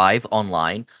Auto 5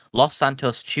 Online, Los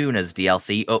Santos Tuners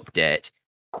DLC update,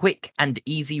 quick and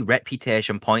easy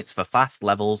reputation points for fast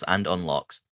levels and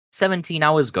unlocks. 17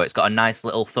 hours ago, it's got a nice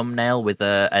little thumbnail with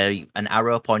an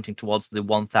arrow pointing towards the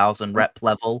 1000 rep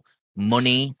level,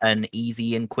 money, and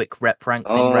easy and quick rep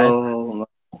ranks in red.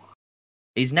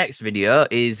 His next video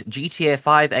is GTA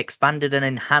 5 expanded and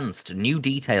enhanced, new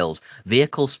details,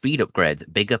 vehicle speed upgrades,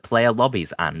 bigger player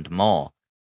lobbies, and more.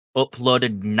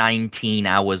 Uploaded 19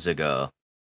 hours ago.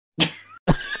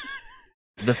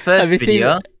 The first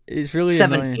video, it's really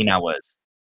 17 annoying. hours.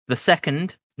 The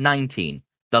second, 19.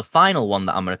 The final one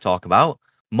that I'm going to talk about,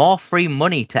 more free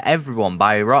money to everyone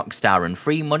by Rockstar and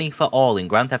free money for all in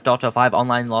Grand Theft Auto 5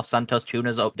 Online Los Santos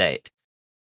Tuners update.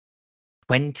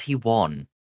 21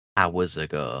 hours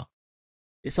ago.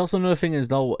 It's also another thing as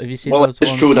though, have you seen those ones?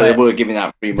 It's true that they were giving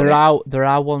out free money. There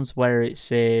are ones where it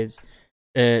says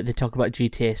they talk about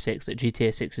GTA 6, that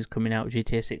GTA 6 is coming out,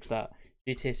 GTA 6 that,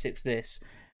 GTA 6 this,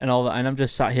 and all that, and I'm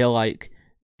just sat here like,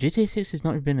 GTA 6 has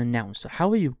not even been announced, so how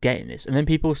are you getting this? And then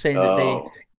people are saying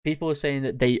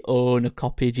that they own a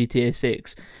copy of GTA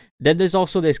 6. Then there's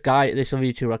also this guy, this other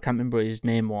YouTuber, I can't remember what his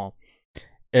name was.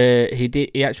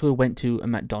 He actually went to a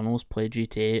McDonald's, played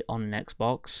GTA on an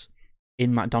Xbox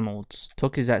in McDonald's,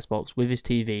 took his Xbox with his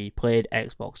TV, played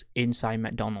Xbox inside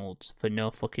McDonald's for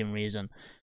no fucking reason.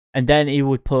 And then he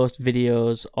would post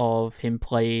videos of him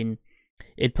playing.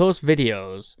 He'd post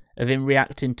videos of him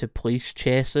reacting to police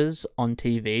chasers on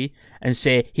TV and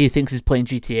say he thinks he's playing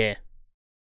GTA.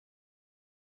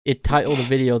 He'd title the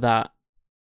video that.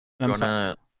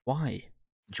 And why?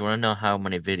 Do you want to know how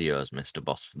many videos Mr.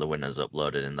 Boss for the Win has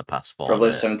uploaded in the past 4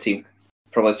 Probably days? 17.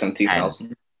 Probably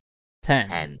 17,000.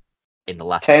 10 in the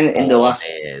last 10 in the last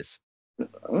days.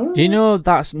 Do you know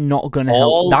that's not going to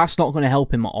help? That's not going to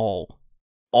help him at all.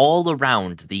 All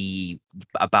around the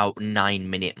about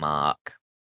 9-minute mark.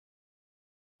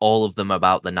 All of them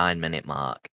about the 9-minute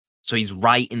mark. So he's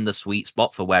right in the sweet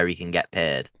spot for where he can get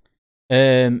paid.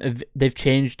 They've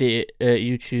changed it.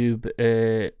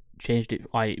 YouTube changed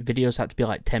it. Like videos had to be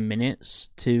like 10 minutes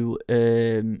to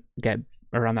get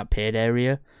around that paid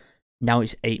area. Now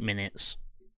it's 8 minutes.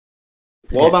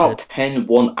 What about 10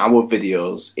 1-hour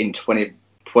videos in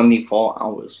 24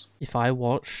 hours? If I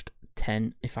watched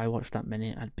that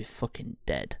many, I'd be fucking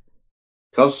dead.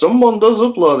 Because someone does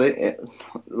upload it,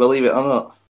 believe it or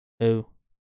not. Who?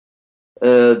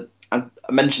 I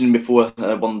mentioned before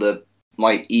one of the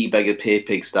like eBeggar pay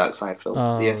pig stacks I filmed.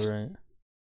 Oh, yes. right.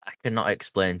 I cannot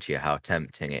explain to you how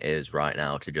tempting it is right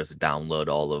now to just download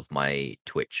all of my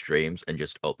Twitch streams and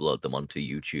just upload them onto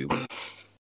YouTube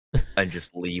and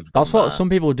just leave them That's what there. some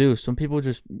people do. Some people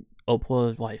just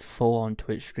upload like full-on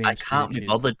Twitch streams. I can't to be YouTube.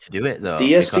 bothered to do it though.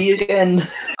 DSP again.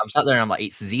 I'm sat there and I'm like,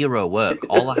 it's zero work.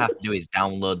 All I have to do is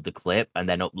download the clip and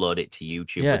then upload it to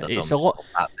YouTube. Yeah, with a it's a lot.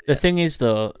 That's The it. thing is,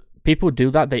 though, people do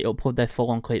that. They upload their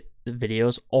full-on clip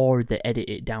videos, or they edit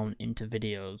it down into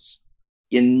videos.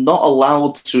 You're not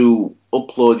allowed to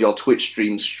upload your Twitch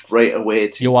stream straight away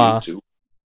to You are. YouTube.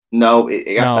 No,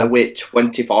 you have No. to wait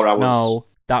 24 hours. No,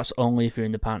 that's only if you're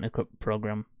in the partner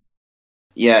program.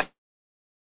 Yeah.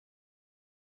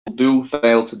 Do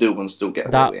fail to do and still get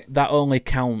away with it. That only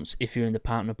counts if you're in the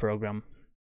partner program.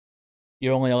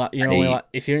 You're only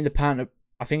if you're in the partner.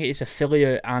 I think it's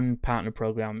affiliate and partner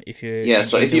program. If you're Yeah,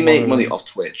 so if you make money off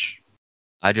Twitch,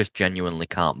 I just genuinely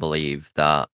can't believe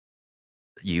that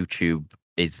YouTube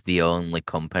is the only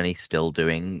company still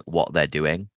doing what they're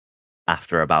doing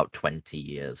after about 20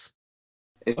 years.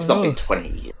 it's not been 20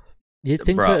 years. You'd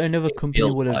think Bro, that another it company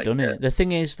feels would have like done it. it. The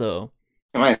thing is, though,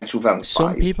 It might be 2005.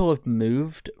 some people have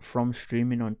moved from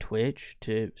streaming on Twitch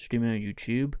to streaming on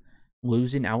YouTube,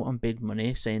 losing out on big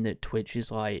money, saying that Twitch is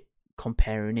like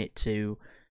comparing it to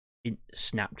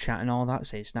Snapchat and all that,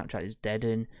 saying Snapchat is dead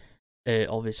and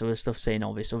all this other stuff, saying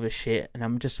all this other shit. And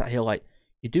I'm just sat here like,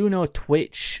 you do know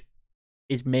Twitch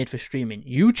is made for streaming.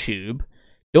 YouTube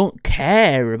don't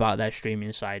care about their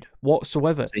streaming side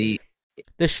whatsoever. See,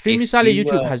 The streaming if side of you,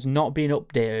 YouTube has not been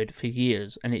updated for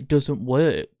years, and it doesn't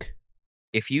work.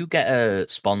 if you get a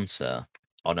sponsor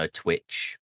on your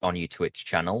Twitch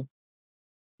channel,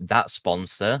 that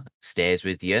sponsor stays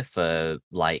with you for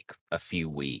like a few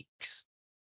weeks.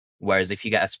 Whereas if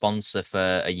you get a sponsor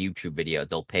for a YouTube video,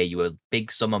 they'll pay you a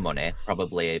big sum of money,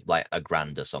 probably like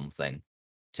 $1,000 or something,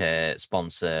 to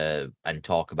sponsor and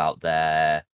talk about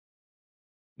their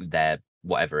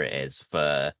whatever it is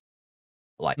for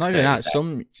like Not even 30 that. seconds.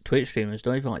 Some Twitch streamers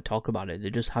don't even like talk about it. They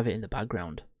just have it in the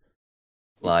background.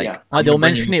 Like, Yeah. Like I'm they'll gonna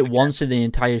bring mention you- it once in the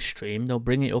entire stream. They'll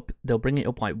bring it up. They'll bring it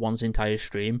up like once entire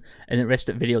stream, and the rest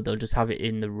of the video they'll just have it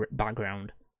in the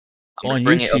background. I'm gonna On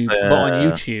bring it up, YouTube, but on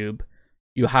YouTube,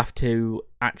 you have to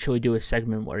actually do a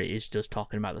segment where it is just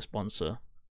talking about the sponsor.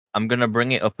 I'm gonna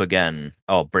bring it up again,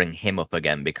 or bring him up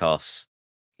again, because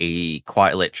he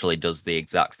quite literally does the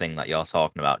exact thing that you're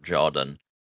talking about, Jordan.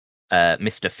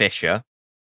 Mr. Fisher.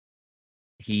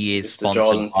 He is Mr.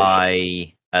 Jordan sponsored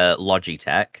by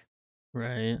Logitech,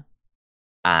 Right.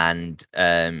 and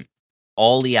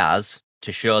all he has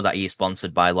to show that he's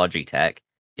sponsored by Logitech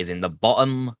is in the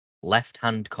bottom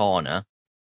left-hand corner.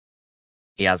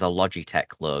 He has a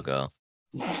Logitech logo.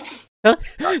 Then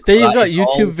you've got is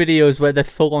YouTube all- videos where they're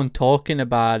full on talking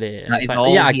about it. And That it's is like,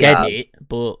 all yeah, I he get has. it,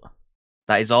 but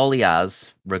That is all he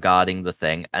has regarding the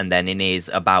thing. And then in his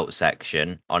about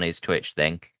section on his Twitch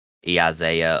thing, he has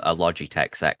a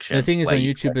Logitech section. the thing is where on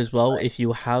you YouTube can as well. play. If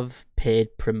you have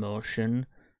paid promotion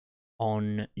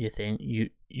on your thing,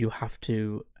 you have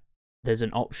to. There's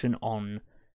an option on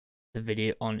the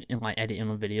video in like editing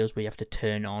on videos where you have to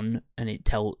turn on, and it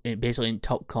basically in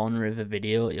top corner of the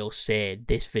video it'll say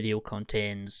this video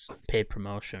contains paid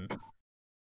promotion.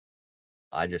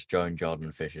 I just joined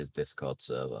Jordan Fisher's Discord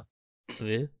server. Have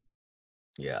you?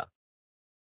 Yeah.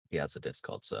 He has a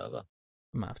Discord server.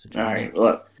 I might have to join. Alright, it.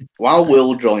 look. While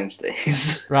Will joins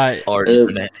this, Right. Already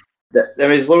done it.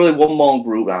 there is literally one more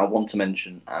group that I want to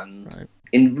mention, and Right.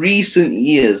 in recent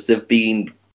years they've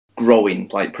been growing,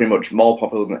 like pretty much more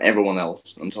popular than everyone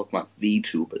else. I'm talking about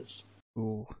VTubers.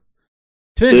 Ooh.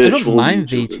 To be honest, I don't Virtual mind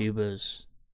YouTubers. VTubers.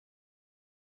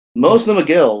 Most of them are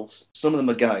girls, some of them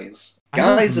are guys. I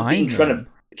don't Guys have been mind trying them.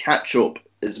 to catch up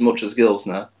as much as girls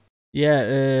now.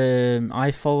 Yeah,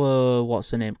 I follow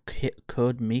what's the name?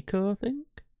 Code Miko, I think.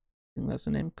 That's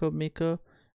the name, Code Miko.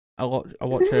 I watch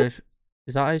her.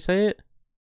 Is that how you say it?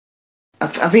 I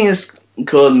think it's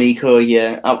called Miko,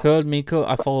 yeah. Code Miko.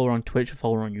 I follow her on Twitch. I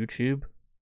follow her on YouTube.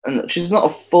 And she's not a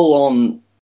full-on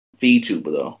VTuber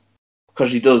though,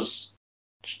 because she does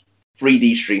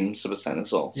 3D streams of a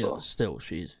as well. Yeah, So but still,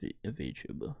 she's a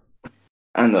VTuber.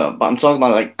 I know, but I'm talking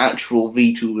about like actual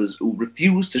VTubers who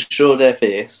refuse to show their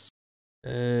face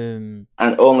and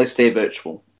only stay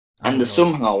virtual, and they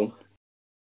somehow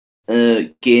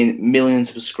gain millions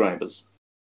of subscribers.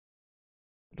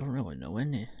 I don't really know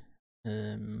any.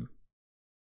 Very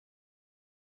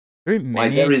many.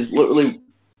 Like there is literally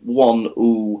one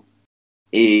who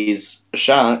is a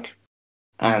shark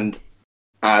and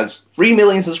has 3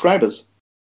 million subscribers.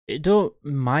 It don't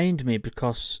mind me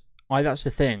because like that's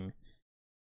the thing.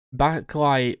 Back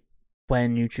like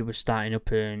when YouTube was starting up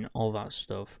and all that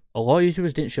stuff, a lot of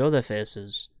YouTubers didn't show their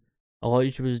faces. A lot of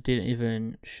YouTubers didn't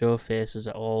even show faces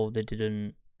at all. They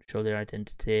didn't show their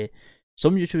identity.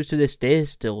 Some YouTubers to this day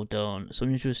still don't. Some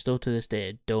YouTubers still to this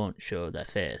day don't show their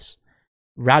face.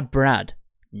 Rad Brad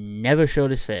never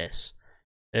showed his face.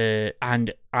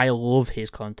 And I love his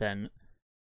content.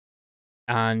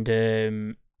 And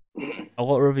a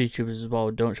lot of other YouTubers as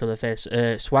well don't show their face.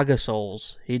 Swagger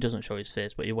Souls, he doesn't show his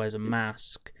face, but he wears a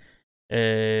mask.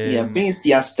 Yeah, I think it's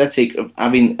the aesthetic of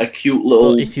having a cute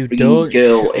little if you girl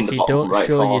don't, in if the you bottom don't right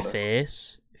show corner. your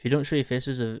face, if you don't show your face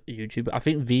as a YouTuber, I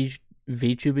think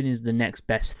VTubing is the next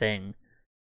best thing.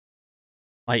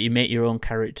 Like you make your own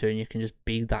character and you can just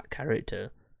be that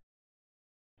character.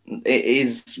 It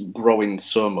is growing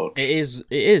so much. It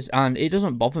is, and it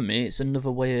doesn't bother me. It's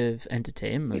another way of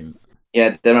entertainment.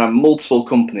 Yeah, there are multiple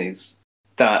companies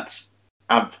that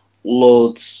have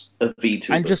loads of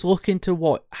VTubers. And just look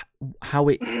into how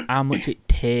much it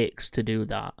takes to do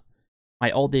that.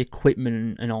 Like all the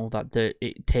equipment and all that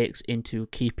it takes into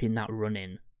keeping that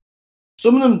running.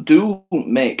 Some of them do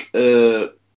make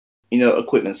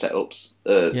equipment setups,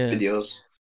 videos.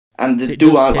 And they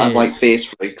do have like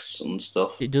face rigs and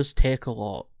stuff. It does take a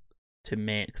lot to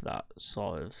make that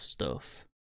sort of stuff.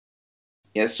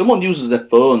 Yeah, someone uses their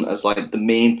phone as like the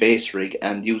main face rig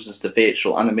and uses the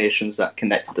facial animations that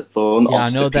connect to the phone. Yeah, I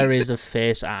onto know the there PC. is a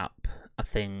face app, I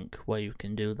think, where you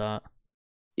can do that.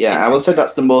 Yeah, I would say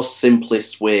that's the most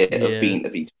simplest way of being a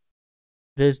VTuber.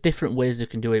 There's different ways you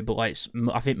can do it, but like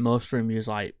I think most of them use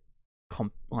like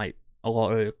a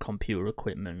lot of computer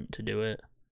equipment to do it.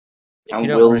 And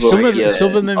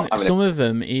some of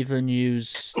them even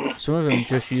use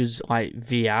just use like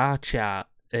VR chat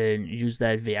and use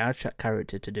their VR chat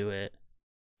character to do it.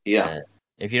 Yeah.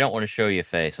 If you don't want to show your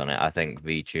face on it, I think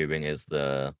VTubing is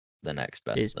the next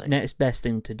best thing. Next best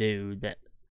thing to do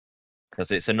because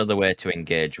it's another way to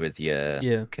engage with your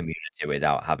community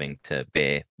without having to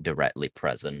be directly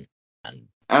present.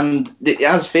 And it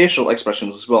has facial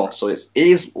expressions as well, so it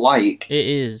is like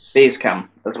face cam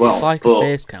as well. It's like a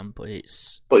face cam, but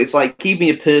it's like keeping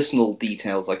your personal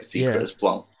details like a secret as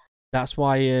well. That's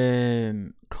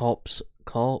why Corpse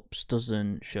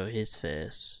doesn't show his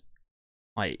face.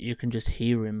 Like you can just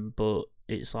hear him, but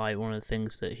it's like one of the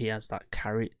things that he has that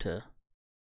character.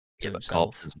 Yeah, but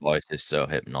Corpse's voice is so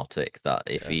hypnotic that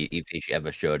if he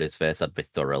ever showed his face, I'd be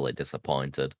thoroughly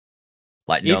disappointed.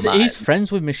 Like he's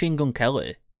friends with Machine Gun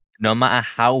Kelly. No matter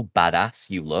how badass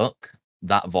you look,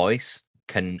 that voice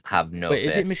can have no face.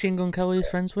 Is it Machine Gun Kelly he's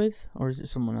friends with, or is it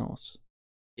someone else?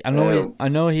 I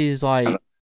know he's like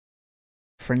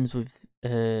friends with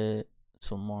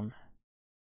someone.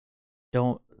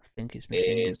 Don't think it's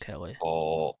Machine Gun Kelly.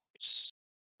 Corpse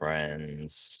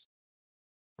friends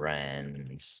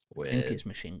with. I think it's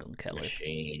Machine Gun Kelly.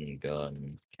 Machine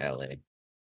Gun Kelly.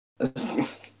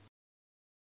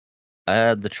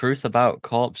 The truth about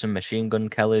Corpse and Machine Gun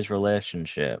Kelly's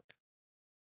relationship.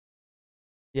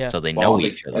 Yeah. So they know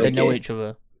each other. They know each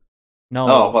other.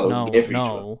 No. It's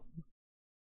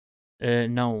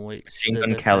Machine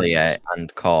Gun Kelly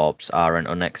and Corpse are an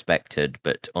unexpected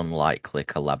but unlikely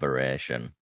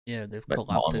collaboration. Yeah, they've but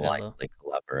collabed not together. Unlikely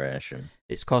collaboration.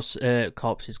 It's because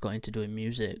Corpse is going to do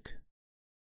music.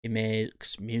 He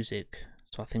makes music,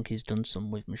 so I think he's done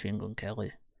some with Machine Gun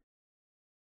Kelly.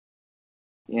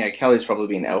 Yeah, Kelly's probably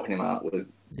been helping him out with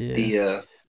the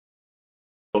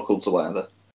vocals or whatever.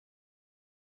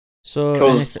 So,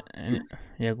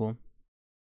 yeah, go on.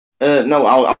 No,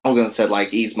 I was going to say, like,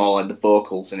 he's more like the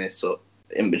vocals in it, so,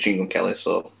 in Machine Gun Kelly,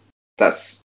 so,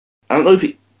 that's, I don't know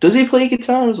if does he play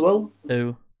guitar as well?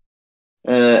 Who?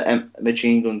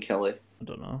 Machine Gun Kelly. I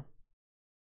don't know.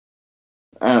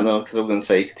 I don't know, because I was going to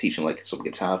say you could teach him, like, some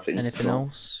guitar things. Anything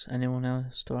else? Anyone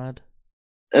else to add?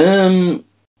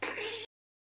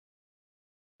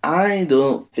 I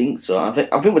don't think so. I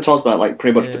think we talked about like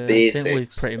pretty much the basics. I think we've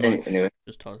pretty much anyway.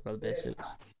 just talked about the basics.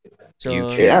 So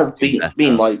it has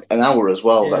been like an hour as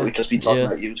well that we've just been talking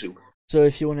about YouTube. So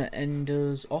if you want to end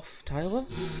us off, Tyler?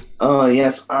 Oh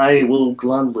yes, I will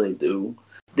gladly do.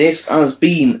 This has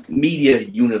been Media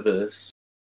Universe,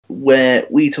 where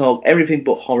we talk everything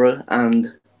but horror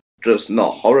and just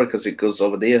not horror because it goes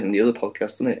over there in the other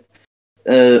podcast, doesn't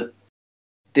it?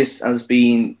 This has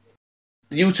been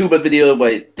a YouTuber video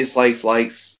where it dislikes,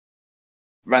 likes,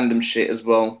 random shit as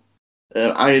well.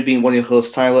 I have been one of your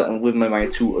hosts, Tyler, and with me my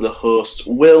two other hosts,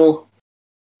 Will.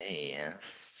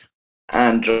 Yes.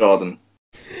 And Jordan.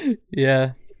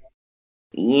 Yeah.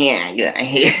 Yeah.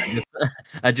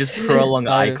 I just prolonged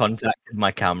eye contact with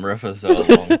my camera for so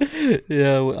long.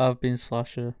 Yeah, I've been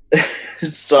Slasher.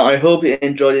 So I hope you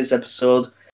enjoyed this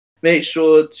episode. Make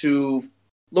sure to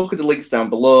look at the links down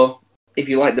below. If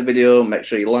you like the video, make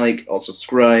sure you like or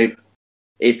subscribe.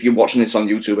 If you're watching this on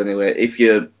YouTube anyway, if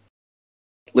you're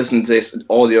listening to this in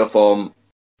audio form,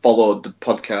 follow the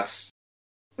podcast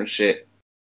and shit.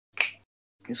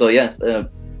 So yeah, see you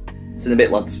in a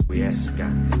bit, lads.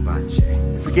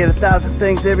 Forget 1,000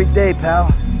 things every day,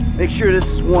 pal. Make sure this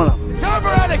is one of them. It's over,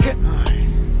 Anakin!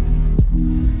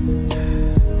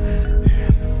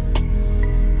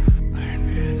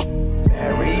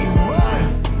 Very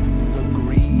right. The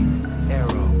green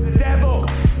arrow. Devil!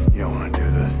 You don't want to do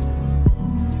this.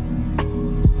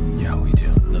 Yeah, we do.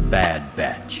 The Bad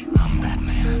Batch. I'm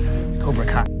Batman. Cobra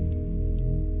Kai.